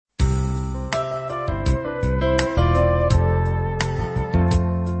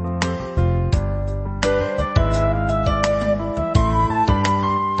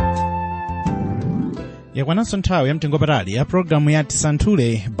Yakwananso nthawi ya mtengo patali ya programu ya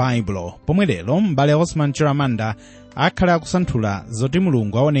Tisanthule Baibulo, pomwe lero m'bale Osman Chiramanda akhala akusanthula zoti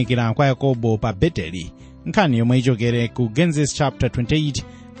Mulungu aonekera kwa Yakobo pa Betele, nkhani yomwe ichokere ku Genesis chapter 28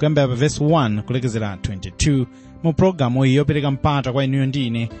 kuyambira pa verse 1 kulekezera 22. mu programu iyi yopereka mpata kwa inuyo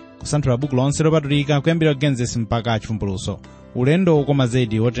ndine kusanthula buku lonse lopatulika kuyambira Genesis mpaka chivumbulutso. Ulendo wokoma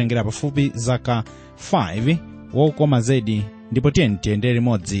zedi wotengera pafupi zaka 5 wokoma zedi, ndipo tiyendere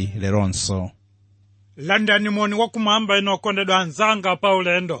limodzi leronso. Landani moni wakumwamba ino okondedwa anzanga pa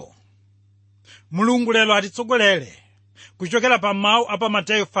ulendo. Mulungu lero atitsogolere kuchokera pa mawu apa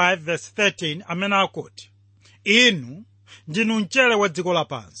Mateyu 5 verse 13 amene akuti, inu ndinu mchere wa dziko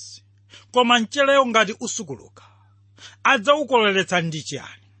lapansi, koma mchereyo ngati usukuluka adzawukoleretsa ndi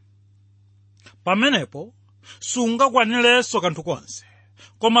chiyani? Pamenepo sungakwanirenso kanthu konse,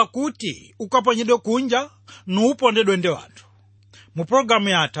 koma kuti ukaponyedwe kunja nuupondedwe ndi anthu. Mu programu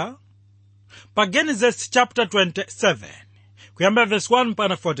yatha pa Genesis chapter 27 kuyamba verse 1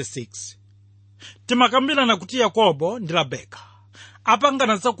 mpaka 46 timakambirana kuti Yakobo ndi Rebeka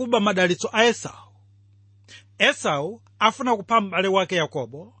apangana zakuba madalitso a Esau. Esau afuna kupha m'bale wake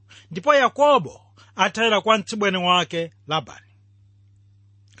Yakobo, ndipo Yakobo athawira kwa mtsibweni wake Labani.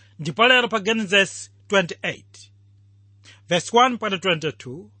 Ndipo lero pa Genesis 28 verse 1 mpaka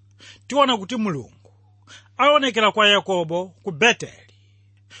 22 tiona kuti Mulungu aonekera kwa Yakobo ku Betele,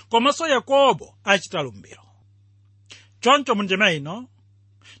 komanso Yakobo achita lumbiro. Choncho mundime ino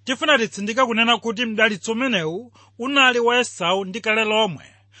tifuna titsindika kunena kuti mdalitso umenewu unali wa Esau ndi kale lomwe,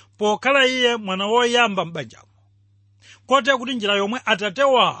 pokhala iye mwana woyamba m'banjamo, kotero kuti njira yomwe atate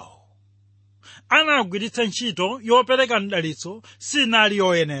wawo anagwiritsa ntchito yopereka mdalitso sinali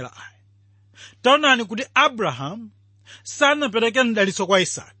yoyenera. Taonani kuti Abrahamu sanapereke mdalitso kwa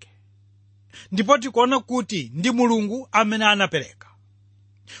Isake, ndipo tikuona kuti ndi Mulungu amene anapereka.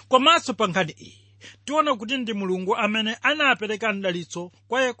 Komanso pa nkhani iyi tiona kuti ndi Mulungu amene anapereka mdalitso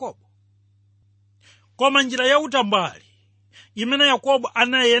kwa Yakobo. Koma njira yautambali imene Yakobo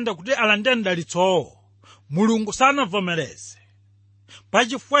anayenda kuti alande mdalitsowo, Mulungu sanavomereze.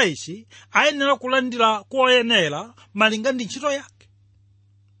 Pachifukwa ichi ayenera kulandira koyenera malinga ndi ntchito yake.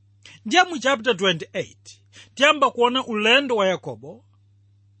 Ndiye mu chapter 28 tiyamba kuona ulendo wa Yakobo,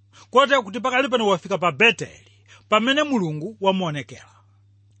 kotero kuti pakali pano wafika pa Betele pamene Mulungu wamuonekera.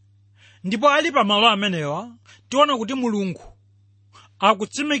 Ndipo ali pamalo amenewa tiona kuti Mulungu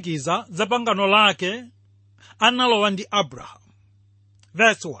akutsimikiza za pangano lake analowa ndi Abrahamu.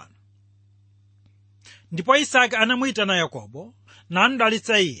 Verse 1. Ndipo Isake anamuyitana Yakobo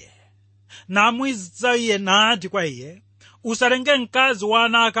namdalitsa iye, namwiza iye nati kwa iye, usalenge mkazi wa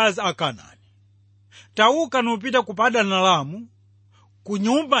ana akazi a Kanaani. Tauka nupita ku Padanaramu ku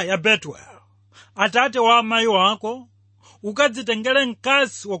nyumba ya Betele, atate wa amayi wako, ukadzitengere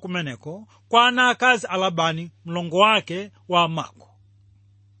mkazi wa kumeneko kwa ana akazi a Labani mlongo wake wa amako.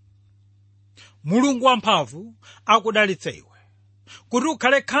 Mulungu wamphamvu akudalitse iwe kuti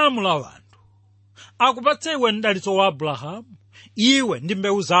ukhale khamu la wanthu. Akupatse iwe mdalitso wa Abrahamu, iwe ndi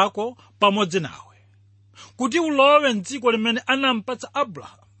mbewu zako pamodzi nawe, kuti ulowe m'dziko limene anampatsa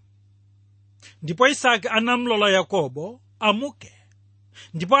Abrahamu. Ndipo Isake anamlola Yakobo amuke,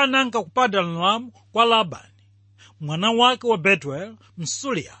 ndipo ananka ku Padanaramu kwa Labani mwana wake wa Betueli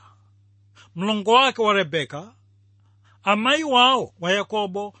Msulia, mlongo wake wa Rebeka, amayi wawo wa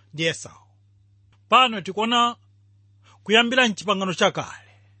Yakobo ndi Esau. Pano tikuona kuyambira m'chipangano chakale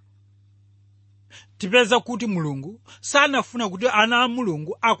tipeza kuti Mulungu sanafuna kuti ana a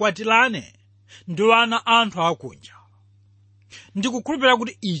Mulungu akwatirane ndi ana anthu akunja. Ndikukhulupirira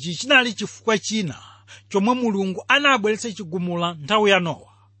kuti ichi chinali chifukwa china chomwe Mulungu anabweretsa chigumula nthawi ya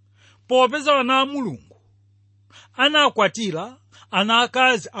Nowa, popeza ana a Mulungu anakwatira ana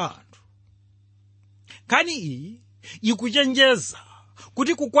akazi a anthu. Nkhani iyi ikuchenjeza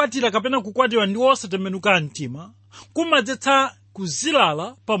kuti kukwatira kapena kukwatiwa ndi osatembenuka mtima kumadzetsa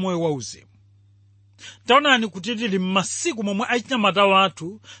kuzilala pa moyo wauzimu. Taonani kuti tili m'masiku momwe achinyamata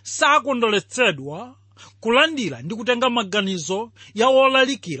wathu sakondoletsedwa kulandira ndi kutenga maganizo ya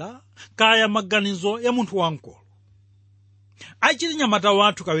olalikira kaya maganizo ya munthu wamkulu. Achinyamata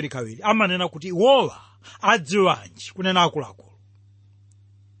wathu kawirikawiri amanena kuti iwowa adziwanji kunena akuluakulu.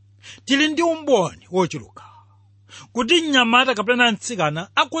 Tili ndi umboni wochuluka kuti mnyamata kapena mtsikana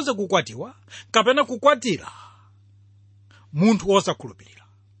akhoza kukwatiwa kapena kukwatira munthu wosakhulupirira.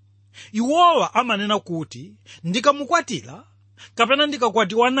 Iwowa amanena kuti ndikamukwatira kapena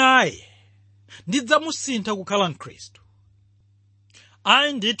ndikakwatiwa naye ndidzamusintha kukhala Mkhristu.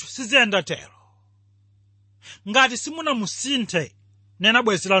 Ayi ndithu siziyenda tero. Ngati simunamusinthe nena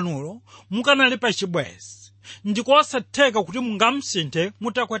bwenzi lanulo mukanali pa chibwenzi, ndikosatheka kuti mungamsinthe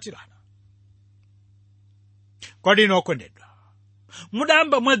mutakwatirana. Kodi inu okondedwa,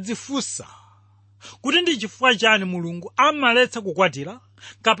 mudayamba mwadzifunsa kuti ndi chifukwa chani Mulungu amaletsa kukwatira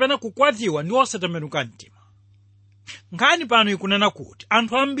kapena kukwatiwa ndi osatembenuka mtima? Nkhani pano ikunena kuti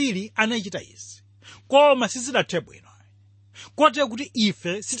anthu ambiri anachita izi, koma sizidathe bwino. Kotero kuti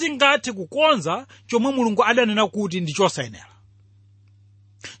ife sitingathe kukonza chomwe Mulungu adanena kuti ndi chosayenera.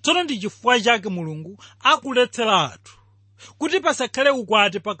 Tsono ndi chifukwa chake Mulungu akuletsera athu kuti pasakhale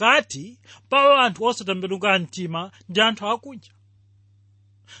ukwati pakati pa anthu osatembenuka mtima ndi anthu akunja.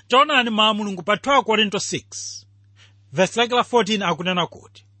 Taonani mawu Mulungu pa 2 Korinto 6 verse 14 akunena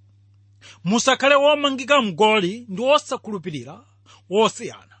kuti musakhale womangika mgoli ndi osakhulupirira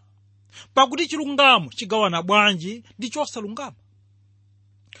wosiyana, pakuti chilungamo chigawana bwanji ndi chosalungama,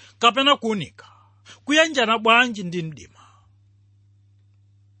 kapena kuunika kuyanjana bwanji ndi mdima.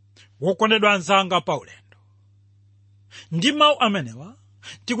 Wokondedwa anzanga pa ulendo, ndi mawu amenewa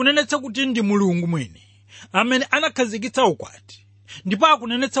tikunenetsa kuti ndi Mulungu mwini amene anakhazikitsa ukwati, ndipo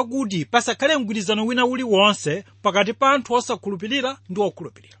akunenetsa kuti pasakhale mgwirizano wina uliwonse pakati pa anthu osakhulupirira ndi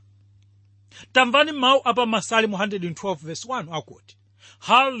okhulupirira. Tamvani mawu apa Masalimo 112 verse 1 akuti,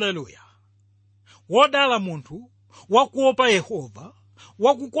 haleluya, wodala munthu wakuopa Yehova,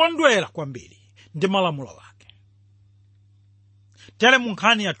 wakukondwera kwambiri ndi malamulo ake. Tere mu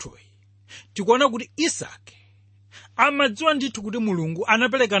nkhani yathuyi tikuona kuti Isake amadziwa ndithu kuti Mulungu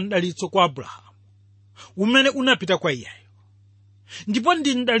anapereka mdalitso kwa Abrahamu umene unapita kwa iyeyo, ndipo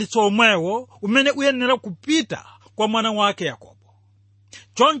ndi mdalitso omwewo umene uyenera kupita kwa mwana wake Yakobo.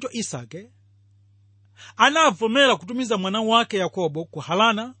 Choncho Isake anavomera kutumiza mwana wake Yakobo ku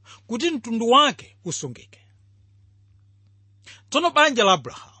Harani kuti mtundu wake usungike. Tsono banja la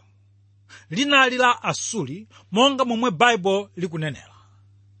Abrahamu linali la Asuri monga momwe Bible likunenera.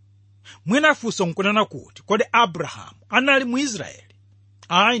 Mwina funso nkunena kuti kodi Abrahamu anali mu Israeli?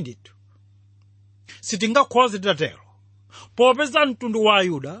 Ayi ndithu. Sitingakhoze titatero, popeza mtundu wa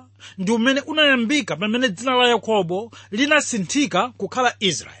Yuda ndi umene unayambika pamene dzina la Yakobo linasinthika kukhala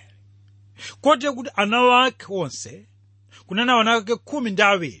Israeli. Kotero kuti ana wake onse, kunena wana wake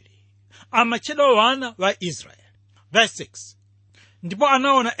 12, amatchedwa wana wa Israeli. Verse 6. Ndipo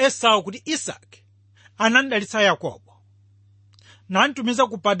anaona Esau kuti Isake anamdalitsa Yakobo, namtumiza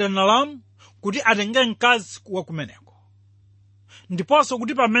ku Padanaramu kuti atenge mkazi wa kumeneko. Ndiponso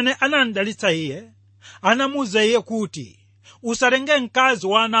kuti pamene anamdalitsa iye, anamuwuza iye kuti usatenge mkazi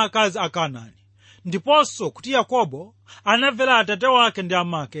wa ana akazi a Kanaani. Ndiponso kuti Yakobo anamvera atate wake ndi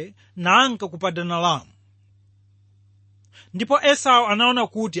amake nanka ku Padanaramu. Ndipo Esau anaona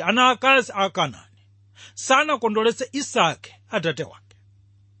kuti ana akazi a Kanaani sanakondoletse Isake atate wake.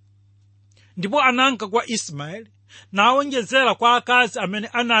 Ndipo ananka kwa Ismaeli nawonjezera kwa akazi amene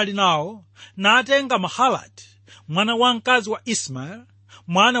anali nawo, natenga Mahalati mwana wa mkazi wa Ismaeli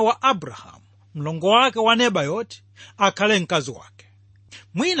mwana wa Abrahamu mlongo wake wa Nebayoti akhale mkazi wake.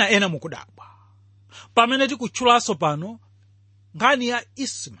 Mwina ena mukudabwa pamene tikutchulanso pano nkhani ya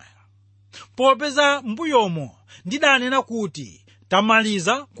Ismaeli, popeza mbuyomo ndidanena kuti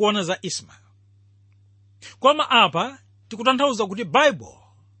tamaliza kuona za Ismaeli. Koma apa tikutanthauza kuti Bible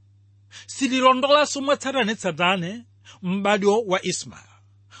sililondolanso mwatsatanetsatane m'badwo wa Ismaeli,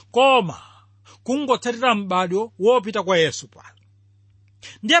 koma kungotsatira m'badwo wopita kwa Yesu pano.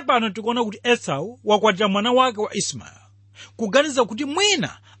 Ndiye pano tikuona kuti Esau wakwatira mwana wake wa Ismaeli, kuganiza kuti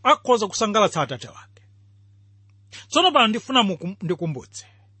mwina akhoza kusangalatsa atate wake. Tsono pano ndifuna ndikumbutse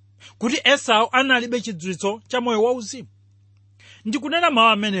kuti Esau analibe chidziwitso cha moyo wauzimu. Ndikunena mawu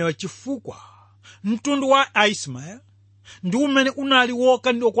amenewa chifukwa mtundu wa Aismaeli ndi umene unali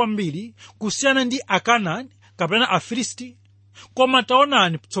wokondedwa kwambiri kusiyana ndi Akanaani kapena Afilisti. Koma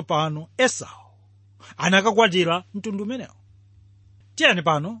taonani tsopano Esau anakakwatira mtundu umenewo. Tiyeni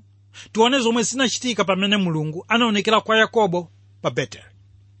pano tione zomwe zinachitika pamene Mulungu anaonekera kwa Yakobo pa Betele.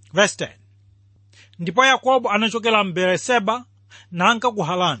 Verse 10. Ndipo Yakobo anachokera m'Beeriseba nanka ku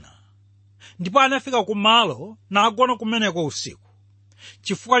Harani, ndipo anafika kumalo nagona kumeneko usiku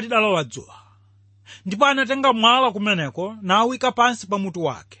chifukwa lidalowa dzuwa. Ndipo anatenga mwala kumeneko nawika pansi pa mutu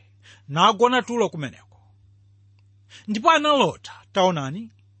wake nagona tulo kumeneko. Ndipo analota,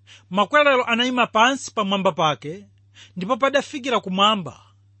 taonani, makwerero anayima pansi pamwamba pake, ndipo padafikira kumwamba,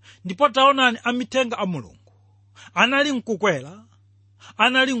 ndipo taonani amithenga a Mulungu anali mkukwera,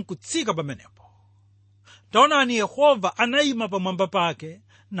 anali mkutsika pamenepo. Taonani Yehova anayima pamwamba pake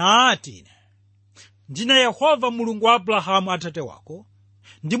naati, ndine Yehova Mulungu wa Abrahamu atate wako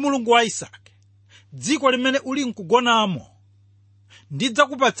ndi Mulungu wa Isake. Dziko limene uli mkugonamo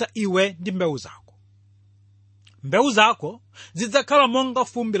ndidzakupatsa iwe ndi mbewu zako. Mbewu zako zidzakhala monga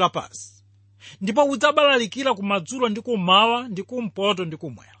fumbi lapansi, ndipo udzabalalikira kumadzulo ndi kummawa ndi kumpoto ndi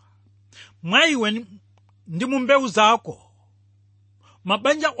kumwera. Mwa iwe ndi mu mbewu zako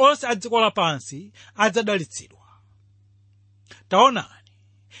mabanja onse a dziko lapansi adzadalitsidwa. Taonani,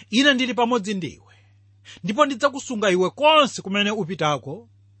 ine ndili pamodzi ndiwe, ndipo ndidzakusunga iwe konse kumene upitako,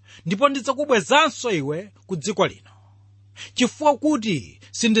 ndipo ndidzakubwezanso iwe ku dziko lino, chifukwa kuti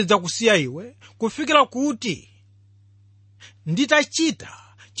sindidzakusiya iwe kufikira kuti nditachita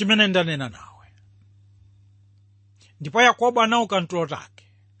chimene ndanena nawe. Ndipo Yakobo anauka mtulo take,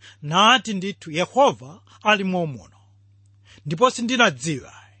 nati ndithu Yehova ali muno, ndipo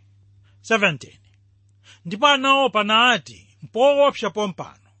sindinadziwa. 17. Ndipo anaopa nati, mpoopsa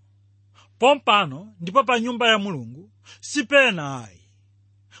pompano ndipo pa nyumba ya Mulungu sipena ayi,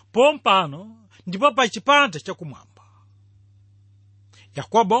 pompano ndipo pa chipata chakumwamba.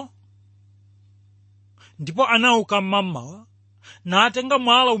 Yakobo ndipo anauka mmamawa, natenga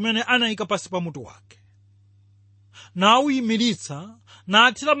mwala umene anayika pasi pa mutu wake, nawuyimiritsa,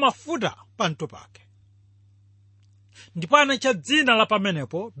 nathira mafuta pa mtu pake. Ndipo anatcha dzina la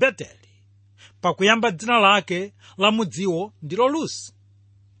pamenepo Betele, pakuyamba dzina lake la mudziwo ndilo Lusi.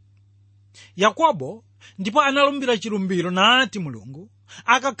 Yakobo ndipo analumbira chilumbiro nati, Mulungu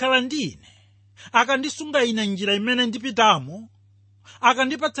akakhala ndi ine, akandisunga ine njira imene ndipitamo,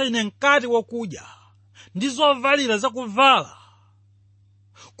 akandipatsa ine mkate wakudya ndi zovalira zakuvala,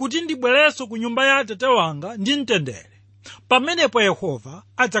 kuti ndibwerenso ku nyumba ya Atate wanga ndi mtendere, pamenepo Yehova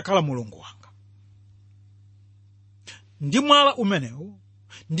adzakhala Mulungu wanga. Ndi mwala umenewu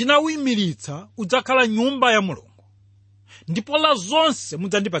ndinawuyimiritsa udzakhala nyumba ya Mulungu, ndipo la zonse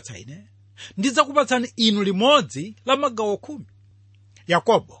mudzandipatsa ine, ndidzakupatsani inu limodzi la magawo 10.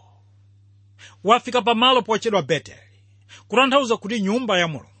 Yakobo wafika pamalo potchedwa Betele, kutanthauza kuti nyumba ya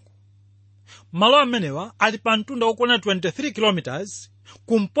Mulungu. Malo amenewa ali pa mtunda wokwana 23 km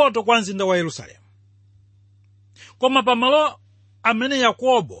kumpoto kwa mzinda wa Yerusalemu. Koma pamalo amene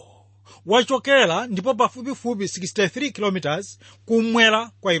Yakobo wachokera ndipo pafupifupi 63 km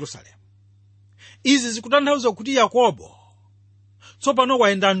kumwera kwa Yerusalemu. Izi zikutanthauza kuti Yakobo tsopano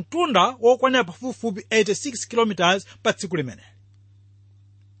wayenda mtunda wokwana pafupifupi 86 km pa tsiku limeneli.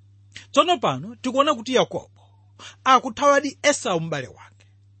 Tsono pano tikuona kuti Yakobo akuthawadi Esau m'bale wake.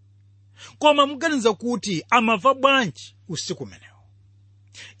 Koma muganiza kuti amava bwanji usiku umenewo?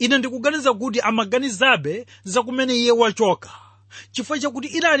 Ine ndikuganiza kuti amaganizabe za kumene iye wachoka, chifukwa chakuti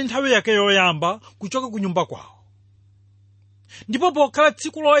inali nthawi yake yoyamba kuchoka ku nyumba kwawo. Ndipo pokhala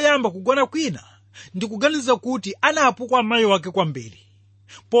tsiku loyamba kugona kwina, ndikuganiza kuti anapuka amayi wake kwambiri,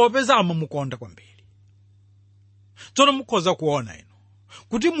 popeza amamukonda kwambiri. Tsono mukhoza kuona ino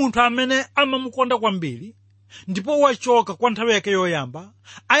kuti munthu amene amamukonda kwambiri ndipo wachoka kwa nthawi yake yoyamba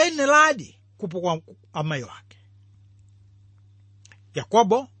ayeneradi kupuka amayi wake.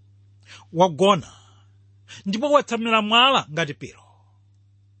 Yakobo wagona ndipo watsamira mwala ngati pilo.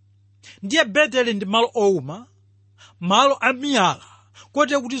 Ndiye Betele ndi malo owuma, malo amiyala,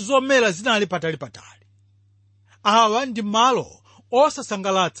 kote kuti zomera zinali patali. Awa ndi malo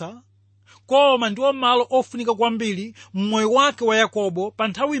osasangalatsa, koma ndiwo malo ofunika kwambiri mmoyo wake wa Yakobo pa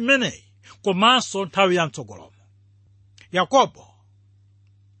nthawi imeneyi, komanso nthawi ya mtsogolomo. Yakobo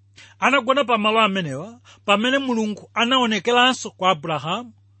anagona pa malo amenewa pamene Mulungu anaonekeranso kwa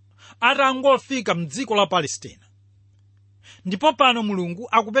Abrahamu atangofika m'dziko la Palestina. Ndipo pano Mulungu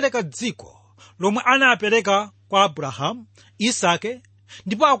akupereka dziko lomwe anapereka kwa Abrahamu, Isake,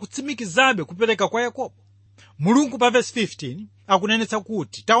 ndipo akutsimikizabe kupereka kwa Yakobo. Mulungu pa verse 15 akunenetsa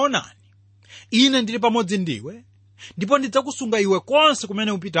kuti, taonani, ine ndili pamodzi ndiwe, ndipo ndidzakusunga iwe konse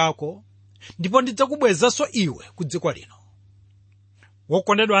kumene upitako, ndipo ndidzakubwezanso iwe ku dziko lino.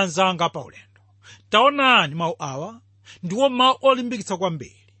 Wokondedwa anzanga pa ulendo, taonani mawu awa ndiwo mawu olimbikitsa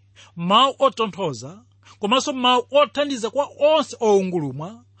kwambiri, mawu otonthoza, komanso mawu othandiza kwa onse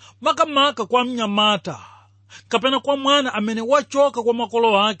owungulumwa, makamaka kwa mnyamata kapena kwa mwana amene wachoka kwa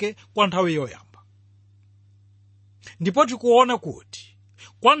makolo ake kwa nthawi yoyamba. Ndipo tikuona kuti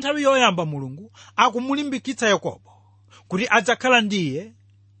kwa nthawi yoyamba Mulungu akumulimbikitsa Yakobo kuti adzakhala ndiye,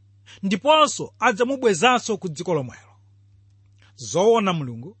 ndiponso adzamubwezanso ku dziko lomwelo. Zoona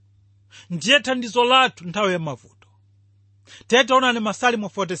Mulungu ndiye thandizo lathu nthawi ya mavuto. Taonani Masalimo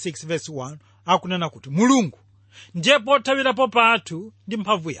 46 verse 1 akunena kuti Mulungu ndiye pothawirapo pathu ndi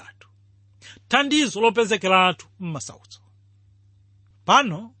mphamvu yathu, thandizo lopezekeratu m'masautso.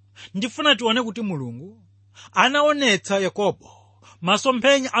 Pano ndifuna tione kuti Mulungu anaonetsa Yakobo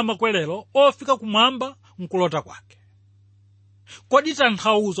masomphenya amakwerero ofika kumwamba mkulota kwake. Kodi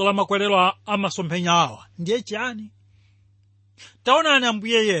tanthauzo la makwerero a masomphenya awa ndiye chiyani? Taonani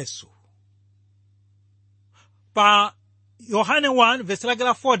Ambuye Yesu pa Yohane 1 verse lake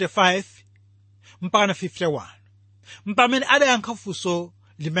la 45 mpaka 51 mpamene adayankha funso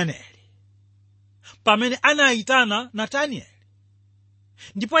limeneli. pamene anayitana Natanieli.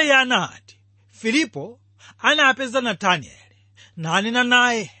 Ndipo iye anati, Filipo anapeza Natanieli nanena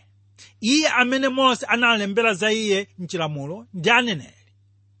naye, iye amene Mose analembera za iye m'chilamulo ndi aneneri.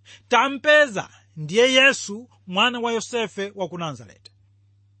 Tampeza, ndiye Yesu mwana wa Yosefe wa ku Nazareti.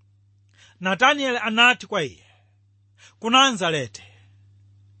 Natanieli anati kwa iye, ku Nazareti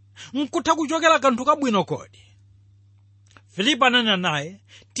nkutha kuchokera kanthu kabwino kodi? Filipo ananena naye,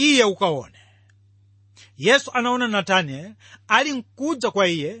 tiye ukaone. Yesu anaona Natanieli ali nkudza kwa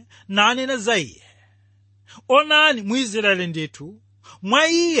iye nanena za iye, onani Mwisraeli ndithu, mwa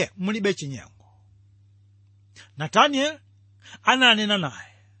iye mulibe chinyengo. Natanieli ananena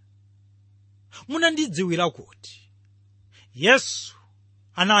naye, munandidziwira kuti? Yesu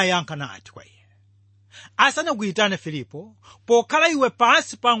anayankha nati kwa iye, asanakuyitane Filipo, pokhala iwe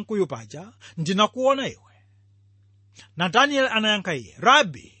pansi pa mkuyu paja ndinakuona iwe. Natanieli anayankha iye,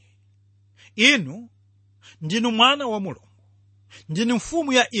 Rabi, inu ndinu mwana wa Mulungu, ndinu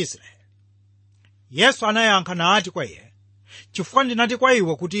mfumu ya Israeli. Yesu anayankha nati kwa iye, chifukwa ndinati kwa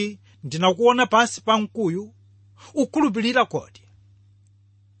iwe kuti ndinakuona pansi pa mkuyu, ukhulupirira kodi?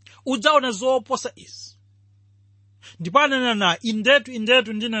 Udzaona zoposa izi. Ndipo ananena naye, indetu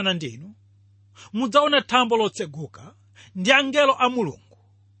indetu ndinena ndinu, mudzaona thambo lotseguka ndi angelo a Mulungu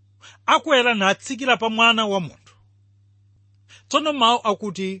akwera natsikira pa Mwana wa Munthu. Tsono mawu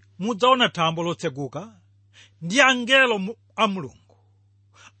akuti mudzaona thambo lotseguka ndi angelo a Mulungu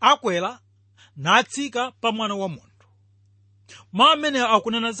akwera natsika pa Mwana wa Munthu. Mawu amenewo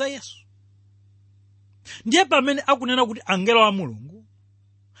akunena za Yesu. Ndiye pamene akunena kuti angelo a Mulungu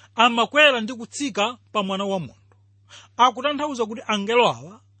amakwera ndi kutsika pa Mwana wa Munthu, akutanthauza kuti angelo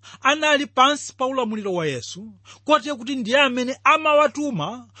awa anali pansi pa ulamuliro wa Yesu, kotero kuti ndiye amene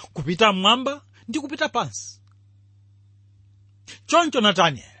amawatuma kupita mmwamba ndi kupita pansi. Choncho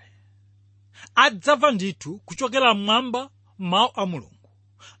Natanieli adzamva ndithu kuchokera mmwamba mawu a Mulungu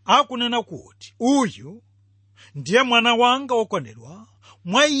akunena kuti, uyu ndiye mwana wanga wokondedwa,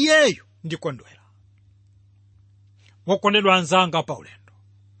 mwa iyeyu ndikondwera. Wokondedwa anzanga pa ulendo,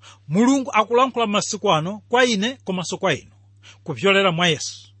 Mulungu akulankhula masiku ano kwa ine komanso kwa inu kupyolera mwa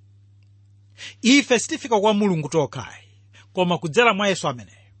Yesu. Ife sitifika kwa Mulungu tokhayi, koma kudzera mwa Yesu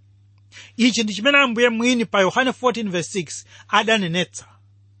ameneyo. Ichi ndi chimene Ambuye mwini pa Yohane 14:6 adanenetsa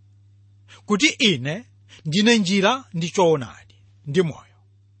kuti ine ndine njira ndi choonadi ndi moyo.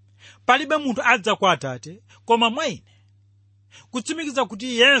 Palibe munthu adza kwa Atate koma mwa ine. Kutsimikiza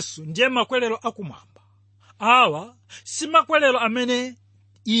kuti Yesu ndiye makwerero akumwamba. Awa si makwerero amene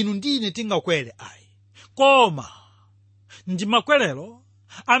inu ndi ine tingakwere ayi, koma ndi makwerero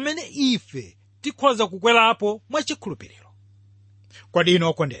amene ife tikhoza kukwerapo mwachikhulupiriro. Kodi inu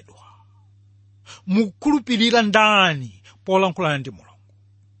okondedwa, mukhulupirira ndani polankhulana ndi Mulungu?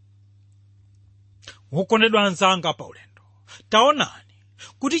 Wokondedwa anzanga pa ulendo, taonani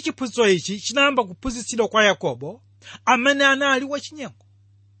kuti chiphunzitso ichi chinayamba kuphunzitsidwa kwa Yakobo, amene anali wachinyengo.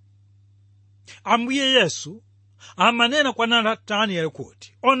 Ambuye Yesu amanena kwa Natanieli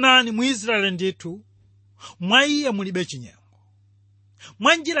kuti, onani Mwisraeli ndithu, mwa iye mulibe chinyengo.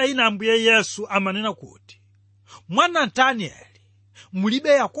 Mwa njira ina Ambuye Yesu amanena kuti, mwa Natanieli mulibe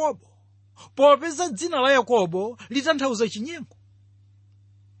Yakobo, popeza dzina la Yakobo litanthauza chinyengo.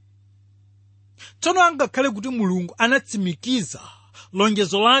 Tsono angakhale kuti Mulungu anatsimikiza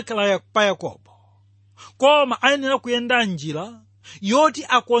lonjezo lake pa Yakobo, koma ayenera kuyenda njira yoti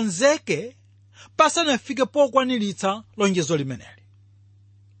akonzeke pasanafike pokwaniritsa lonjezo limeneli.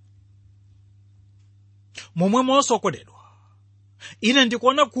 Momwemonso okondedwa, ine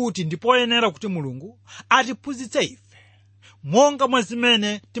ndikuona kuti ndipoyenera kuti Mulungu atiphunzitse ife monga mwa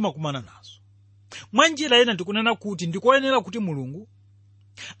zimene timakumana nazo. Mwa njira ina ndikunena kuti ndikoyenera kuti Mulungu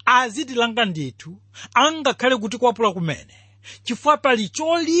azitilanga ndithu, angakhale kuti kwapula kumene, chifukwa pali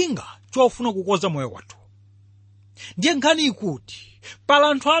cholinga chofuna kukonza moyo wathu. Ndiye nkhani ikuti pali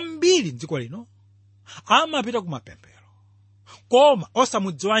anthu ambiri m'dziko lino amapita kumapemphero, koma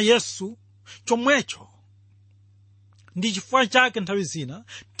osamudziwa Yesu chomwecho. Ndi chifukwa chake nthawi zina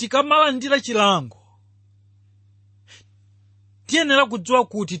tikamalandira chilango, tiyenera kudziwa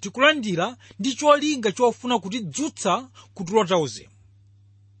kuti tikulandira ndi cholinga chofuna kutidzutsa kutulota uzimu.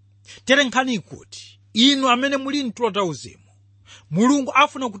 Tere nkhani ikuti inu amene muli mtulota uzimu, Mulungu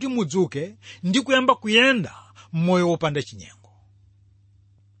afuna kuti mudzuke ndi kuyamba kuyenda mmoyo wopanda chinyengo.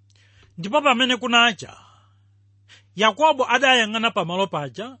 Ndipo pamene kunacha, Yakobo adayang'ana pamalo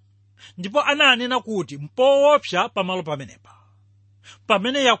paja, ndipo ananena kuti mpoopsa pamalo pamenepa.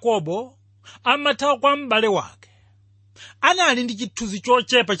 Pamene Yakobo amathawa kwa m'bale wake, anali ndi chithunzi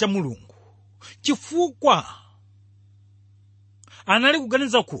chochepa cha Mulungu, chifukwa anali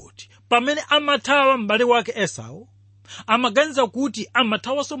kuganiza kuti pamene amathawa m'bale wake Esau amaganiza kuti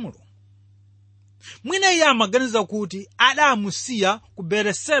amathawanso Mulungu. Mwina iye amaganiza kuti adamusiya ku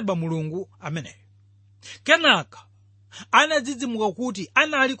Beeriseba Mulungu ameneyo. Kenaka anadzidzimuka kuti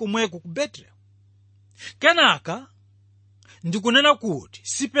anali komweko ku Betele. Kenaka ndikunena kuti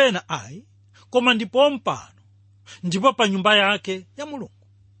sipena ayi, koma ndipo mpano ndipo pa nyumba yake ya Mulungu.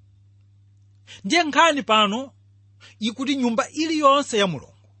 Ndiye nkhani pano ikuti nyumba iliyonse ya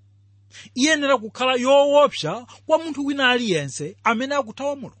Mulungu iyenera kukhala yoopsa kwa munthu wina aliyense amene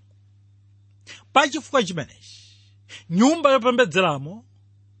akuthawa Mulungu. Pachifukwa chimenechi nyumba yopembedzeramo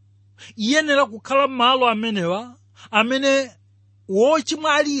iyenera kukhala malo amenewa amene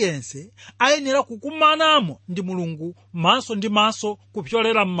wochimwa aliyense ayenera kukumanamo ndi Mulungu maso ndi maso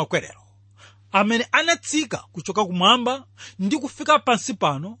kupyolera m'makwerero amene anatsika kuchoka kumwamba ndi kufika pansi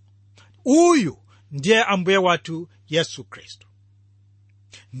pano. Uyu ndiye Ambuye wathu Yesu Khristu.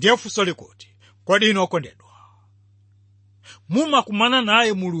 Ndiye funso likuti, kodi inu okondedwa mumakumana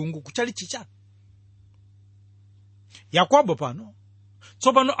naye Mulungu kuchali chichani? Yakobo pano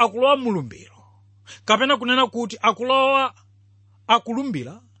tsopano akulowa mulumbiro, kapena kunena kuti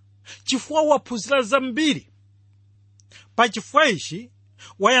akulumbira chifukwa waphunzira zambiri. Pa chifukwa ichi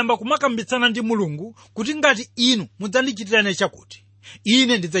wayamba kumakambitsana ndi Mulungu kuti ngati inu mudzandichitirane chakuti,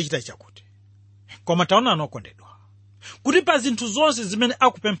 ine ndidzachita chakuti. Koma taonani okondedwa kuti pa zinthu zonse zimene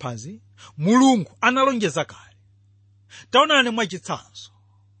akupemphazi Mulungu analonjeza kale. Taonani mwachitsanzo,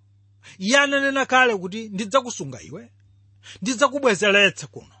 iye ananena kale kuti ndidzakusunga iwe, ndidzakubwezeretsa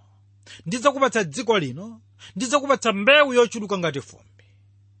kuno, ndidzakupatsa dziko lino, ndidzakupatsa mbewu yochuluka ngati fumbi.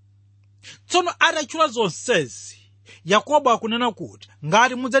 Tsono atachula zonsezi, Yakobo akunena kuti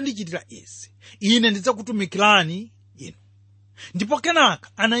ngati mudzandichitira izi, ine ndidzakutumikirani inu. Ndipo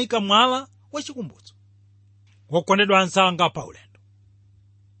kenaka anayika mwala wachikumbutso. Wokondedwa anzanga pa ulendo,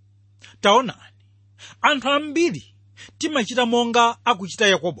 taonani anthu ambiri timachita monga akuchita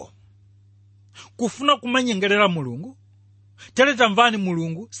Yakobo, kufuna kumanyengerera Mulungu. Tere tamvani,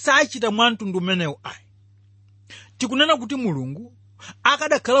 Mulungu sachita mwa mtundu umenewu ayi. Tikunena kuti Mulungu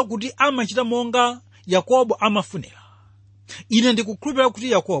akadakhala kuti amachita monga Yakobo amafunira, ine ndikukhulupirira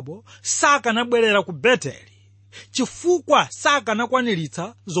kuti Yakobo sakanabwerera ku Beteli chifukwa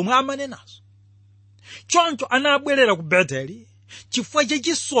sakanakwaniritsa zomwe amanenazo. Choncho anabwerera ku Beteli chifukwa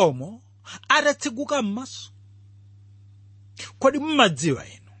chachisomo atatseguka m'maso. Kodi mumadziwa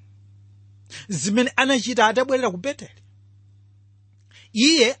inu zimene anachita atabwerera ku Beteli?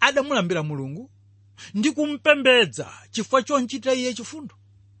 Iye adamulambira Mulungu ndi kumpembedza chifukwa chonchitira iye chifundo.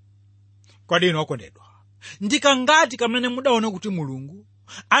 Kodi inu okondedwa, ndikangati kamene mudaona kuti Mulungu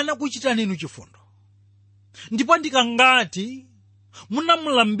anakuchitani inu chifundo? Ndipo ndikangati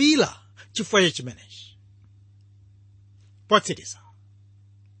munamulambira chifukwa chimenechi? Potsiriza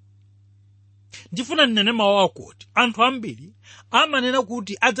ndifuna ndinene mawu akuti anthu ambiri amanena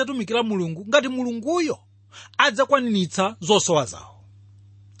kuti adzatumikira Mulungu ngati Mulunguyo adzakwaniritsa zosowa zawo.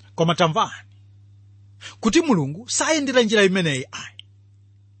 Koma tamvani kuti Mulungu sayendera njira imeneyi ayi.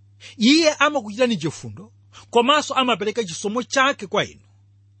 Iye amakuchitani chifundo komanso amapereka chisomo chake kwa inu,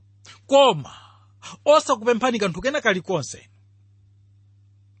 koma osakupemphani kanthu kena kalikonse.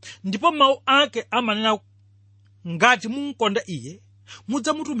 Ndipo mawu ake amanena ngati munkonda iye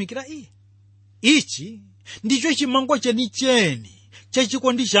mudzamutumikira iye. Ichi ndicho chimango chenicheni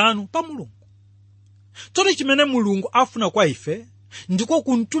chachikondi chanu pa Mulungu. Tsono chimene Mulungu afuna kwa ife ndiko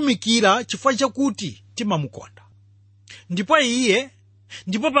kumtumikira chifukwa chakuti timamukonda.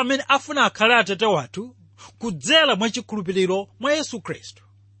 Ndipo pamene afuna akhale Atate wathu kudzera mwa chikhulupiriro mwa Yesu Khristu.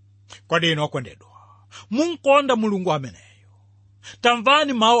 Kodi inu okondedwa munkonda Mulungu ameneyo?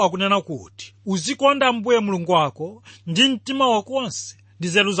 Tamvani mawu akunena kuti uzikonda Ambuye Mulungu wako ndi mtima wako wonse, ndi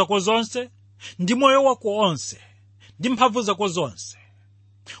nzeru zako zonse, ndi moyo wako wonse, ndi mphamvu zako zonse.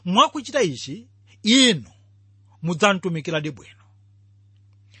 Mwakuchita ichi inu mudzamtumikiradi bwino.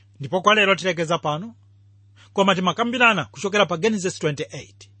 Ndipo kwa lero tilekeza pano, koma timakambirana kuchokera pa Genesis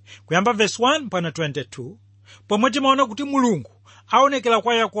 28 kuyamba verse 1 mpaka 22, pomwe timaona kuti Mulungu aonekera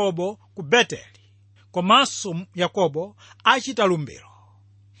kwa Yakobo ku Beteli, komanso Yakobo achita lumbiro.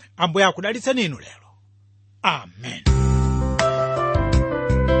 Ambuye akudalitseni inu lero. Amen.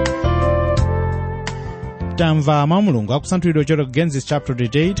 Tamva mawu Mulungu akusanthulidwa kuchokera ku Genesis chapter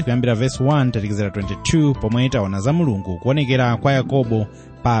 28 kuyambira verse 1 tatikizira 22, pomwe taona za Mulungu kuonekera kwa Yakobo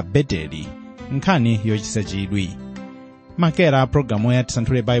pa Beteli, nkhani yochititsa chidwi. Makera programu ya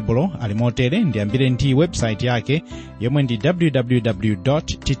Tisanthule Baibulo ali motere. Ndiyambire ndi website yake yomwe ndi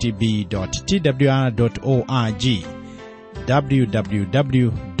www.ttb.twr.org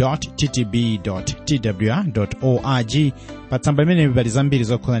www.ttb.twr.org. pa tsamba limene pali zambiri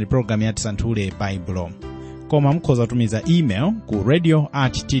zokhudzana ndi programu ya tisanthule baibulo. koma mukhoza kutumiza email ku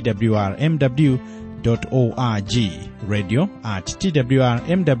radio@twrmw.org,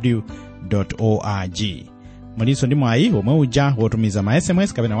 radio@twrmw.org. mulinso ndi mwayi omwe uja wotumiza ma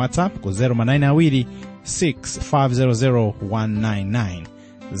SMS kapena WhatsApp ku 092 6500199,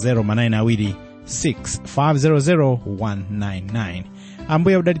 092 6500199.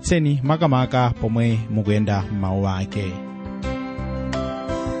 ambuye akudalitseni makamaka pomwe mukuyenda mawu ake.